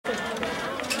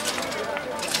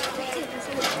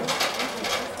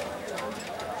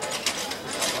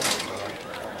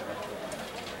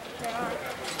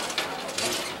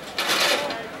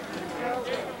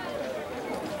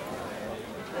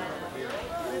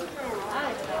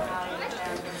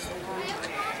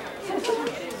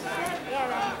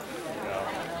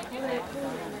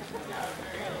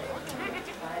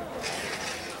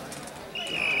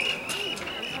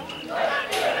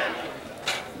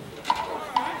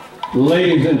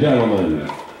Ladies and gentlemen,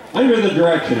 under the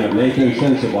direction of Nathan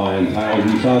Sensabaugh and Tyler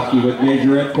Usofsky with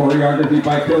majorette choreography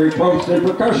by Kerry Probst and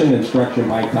percussion instruction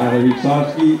by Tyler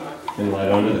Usofsky, and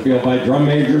led onto the field by drum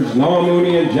majors Noah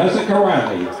Mooney and Jessica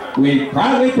Riley, we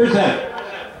proudly present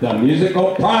the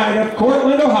musical pride of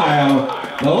Cortland,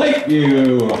 Ohio, the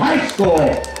Lakeview High School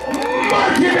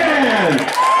Marching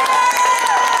Band!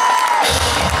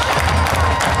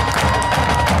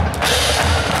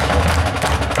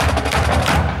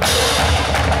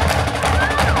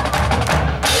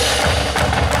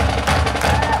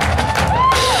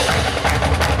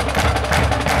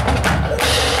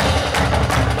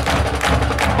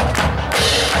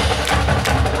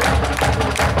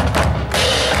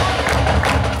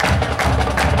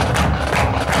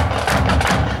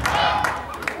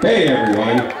 Hey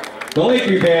everyone, the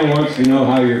Lakeview Band wants to know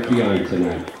how you're feeling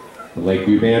tonight. The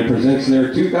Lakeview Band presents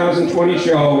their 2020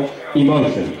 show,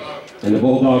 Emotions, and the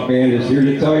Bulldog Band is here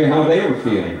to tell you how they were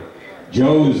feeling.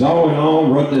 Joe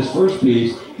Zawinul wrote this first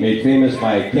piece, made famous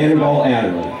by Cannonball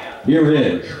Adderley. Here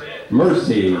is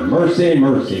Mercy, Mercy,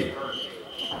 Mercy.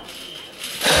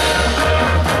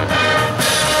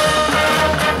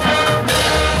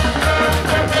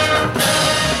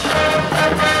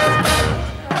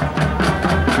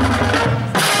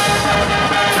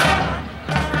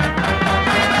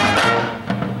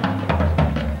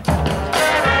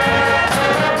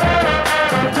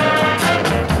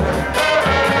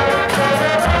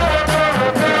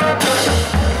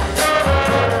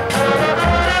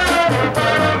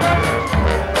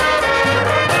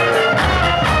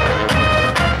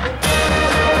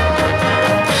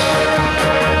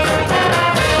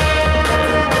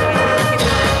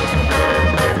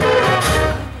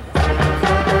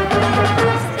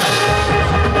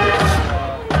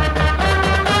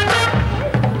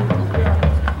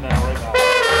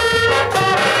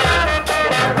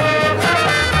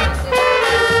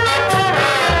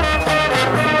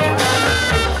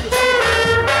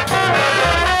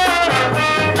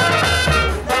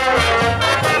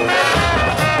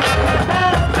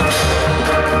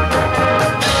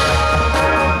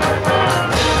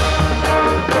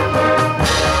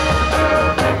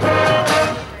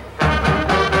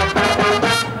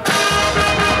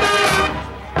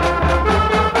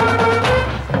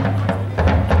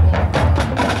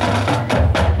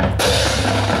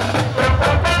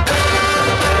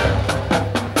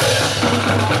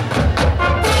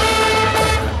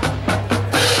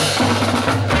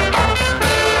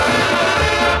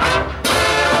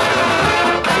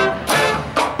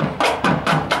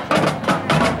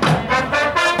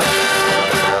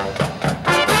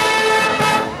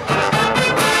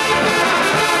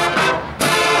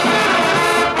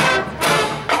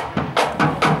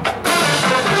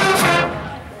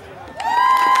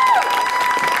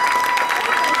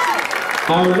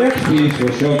 Our next piece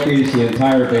will showcase the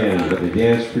entire band with a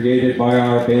dance created by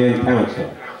our band council.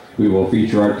 We will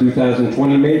feature our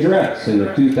 2020 majorettes and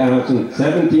the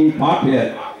 2017 pop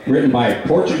hit written by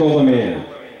Portugal the Man.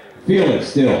 Feel It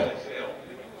Still.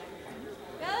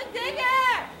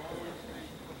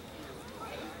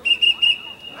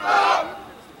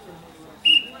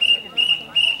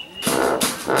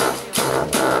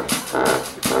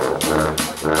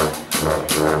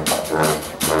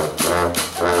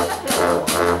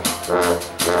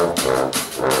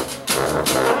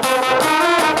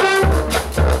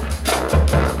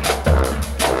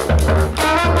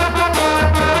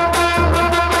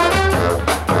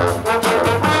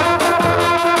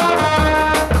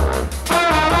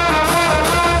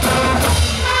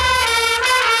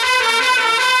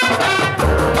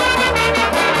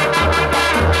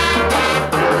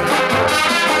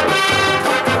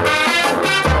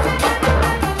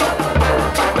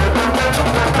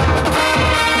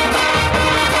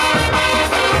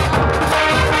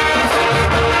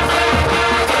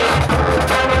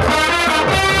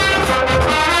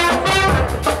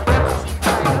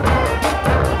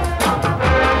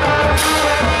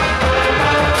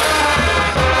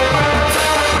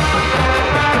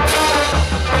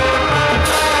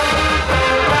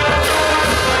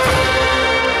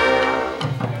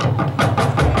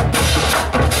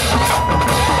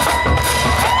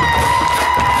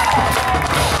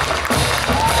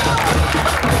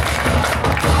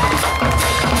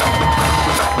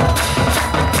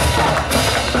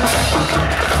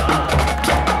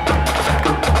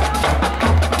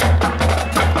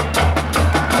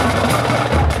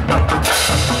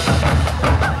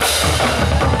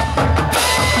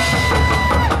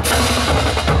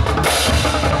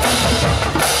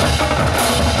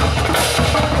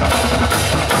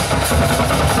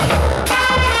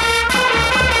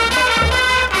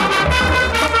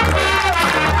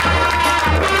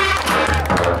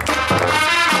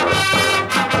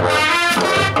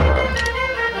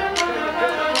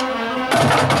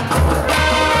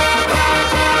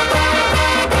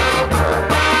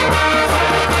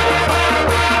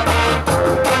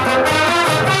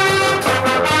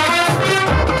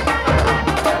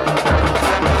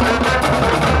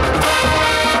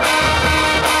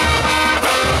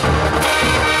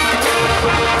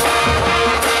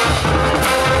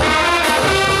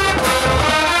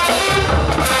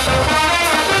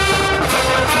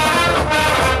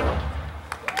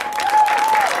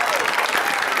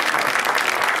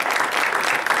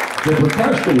 The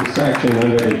percussion section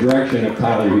under the direction of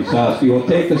Tyler Usowski will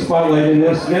take the spotlight in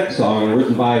this next song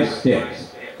written by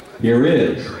Styx. Here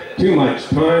is Too Much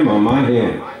Time on My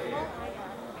Hands.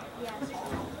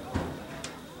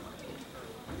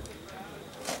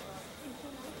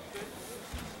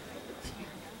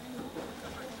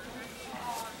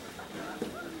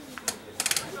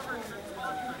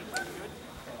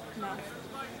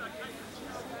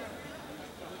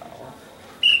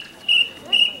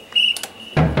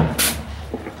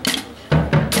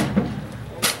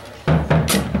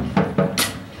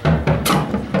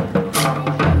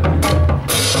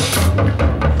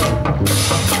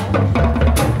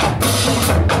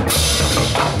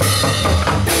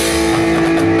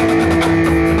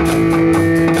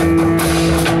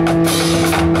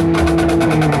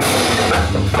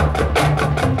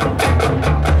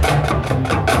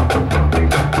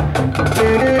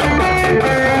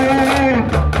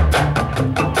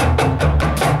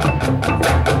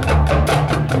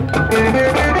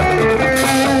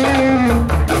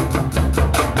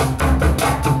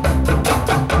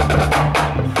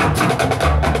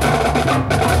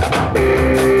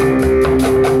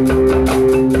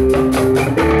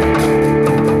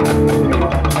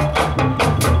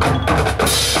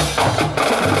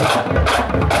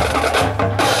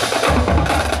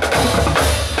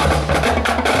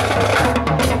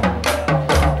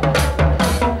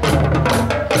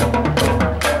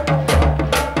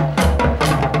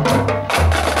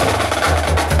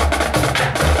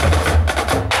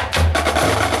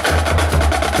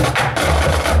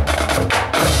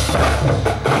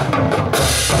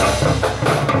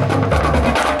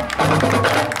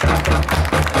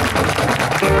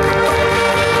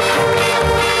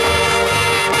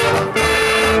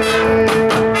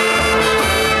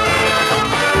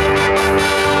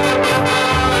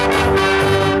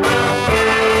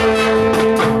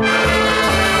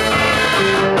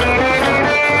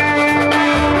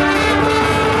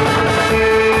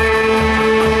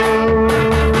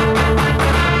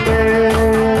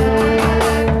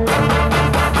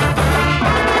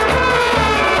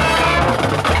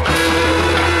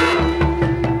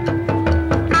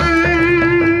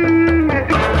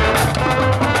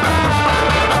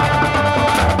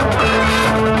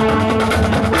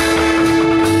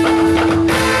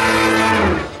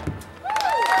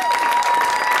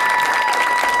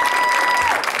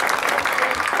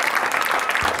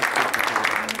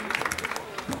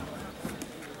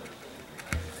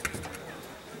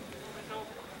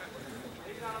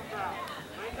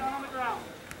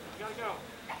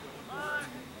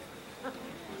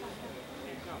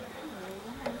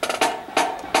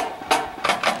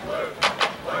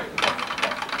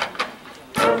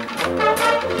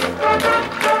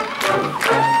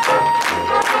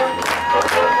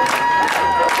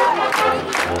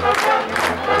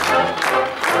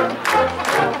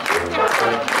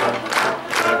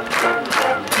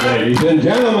 Ladies and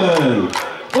gentlemen,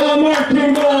 the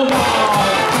Marching Bulldog!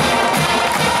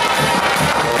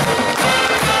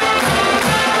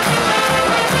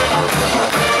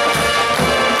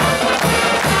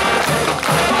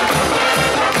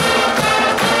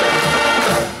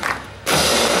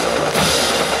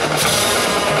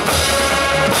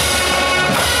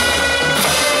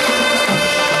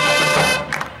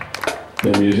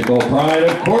 The musical pride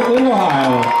of Portland,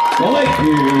 Ohio, the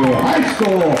Lakeview High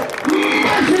School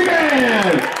Marching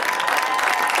Band!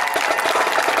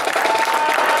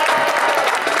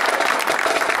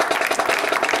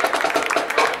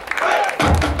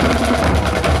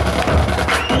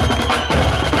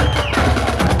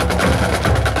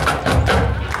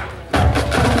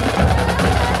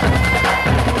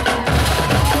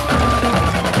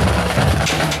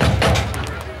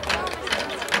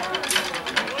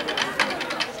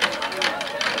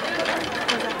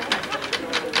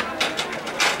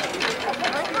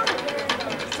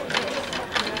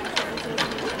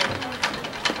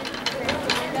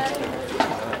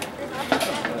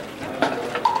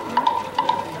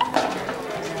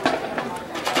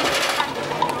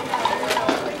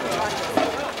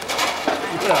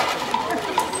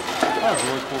 That was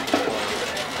really cool.